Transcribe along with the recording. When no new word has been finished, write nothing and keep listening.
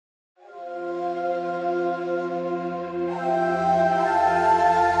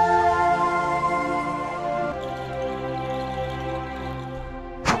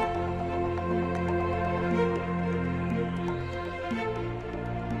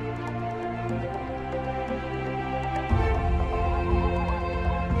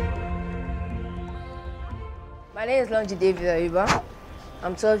My name is Longji David Ayuba.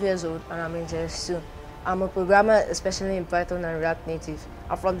 I'm 12 years old and I'm in JOS. I'm a programmer, especially in Python and React Native.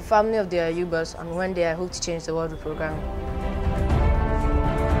 I'm from the family of the Ayubas, and one day I hope to change the world with programming.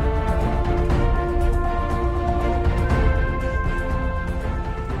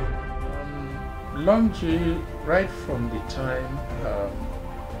 Longji, right from the time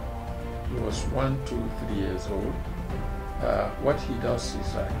he was 1, 2, 3 years old, what he does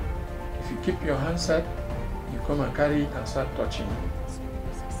is that if you keep your handset, you come and carry it and start touching it.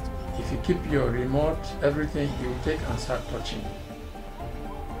 If you keep your remote, everything, he will take and start touching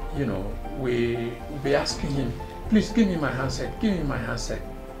it. You know, we will be asking him, please give me my handset, give me my handset.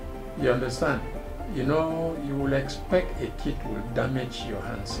 You understand? You know, you will expect a kid will damage your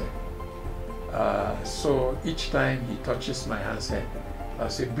handset. So each time he touches my handset, I'll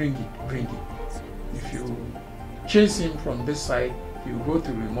say, bring it, bring it. If you chase him from this side, you go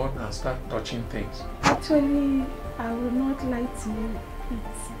to remote and start touching things. Actually, I will not lie to you.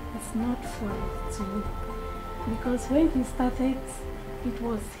 It's not for to me. Because when he started, it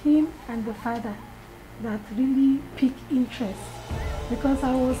was him and the father that really piqued interest. Because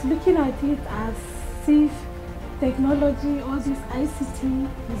I was looking at it as if technology, all this ICT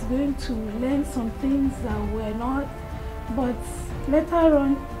is going to learn some things that were not. But later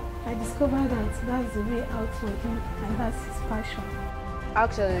on, I discovered that that's the way out for him and that's his passion.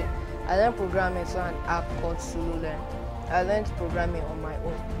 Actually, I learned programming through an app called SoloLearn. I learned programming on my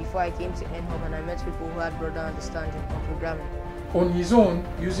own before I came to NHub, and I met people who had broader understanding of programming. On his own,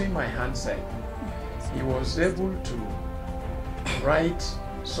 using my handset, he was able to write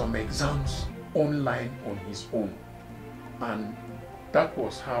some exams online on his own. And that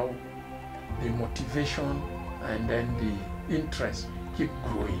was how the motivation and then the interest keep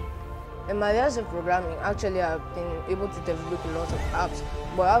growing. In my years of programming, actually I've been able to develop a lot of apps,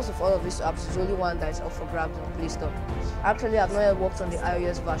 but out of all of these apps, there's only one that is up for grabs on Play Store. Actually, I've not yet worked on the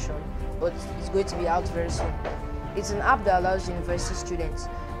iOS version, but it's going to be out very soon. It's an app that allows university students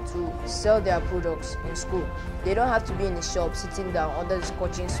to sell their products in school. They don't have to be in the shop sitting down under the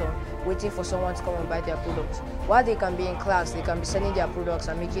scorching sun waiting for someone to come and buy their products. While they can be in class, they can be selling their products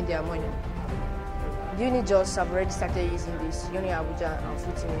and making their money. JOS have already started using this, Uni Abuja and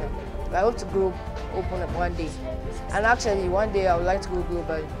Futimina. I hope to grow open up one day. And actually, one day I would like to go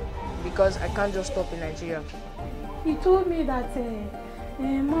global because I can't just stop in Nigeria. He told me that,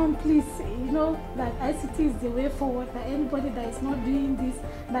 Mom, please, you know, that ICT is the way forward, that anybody that is not doing this,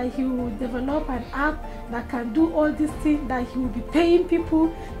 that he will develop an app that can do all these things, that he will be paying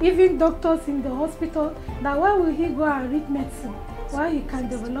people, even doctors in the hospital, that why will he go and read medicine? Why he can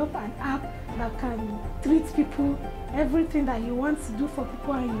develop an app that can treat people, everything that he wants to do for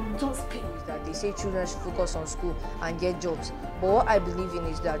people, and you just pay. That they say children should focus on school and get jobs. But what I believe in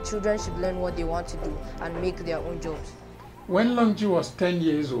is that children should learn what they want to do and make their own jobs. When Longji was 10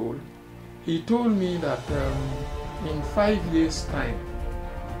 years old, he told me that in 5 years' time,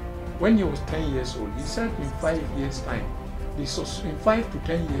 when he was 10 years old, he said in 5 years' time, in 5 to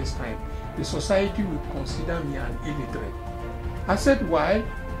 10 years' time, the society will consider me an illiterate. I said, why?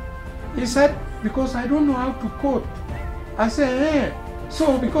 He said, because I don't know how to code. I said,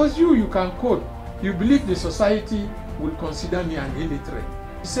 so because you can code, you believe the society will consider me an illiterate?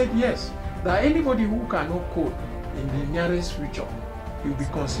 He said, yes, that anybody who cannot code in the nearest future, you'll be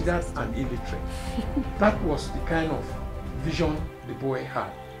considered an illiterate. That was the kind of vision the boy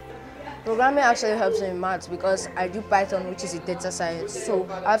had. Programming actually helps me in maths because I do Python, which is a data science, so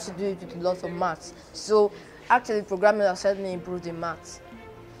I have to do it with a lot of maths. So actually programming has helped me improve in maths.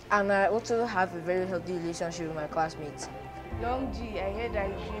 And I also have a very healthy relationship with my classmates. Longji, I heard that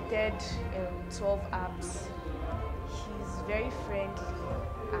he created 12 apps. He's very friendly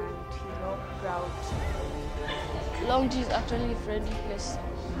and he's not proud. Longji is actually a friendly person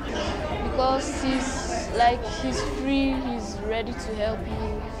because he's free, he's ready to help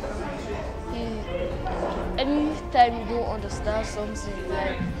you. Anytime you don't understand something,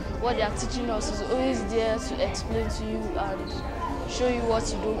 like what they are teaching us, he's always there to explain to you and show you what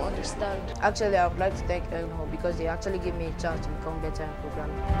you don't understand. Actually, I would like to thank NHub because they actually gave me a chance to become better in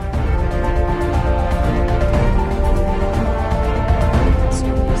programming.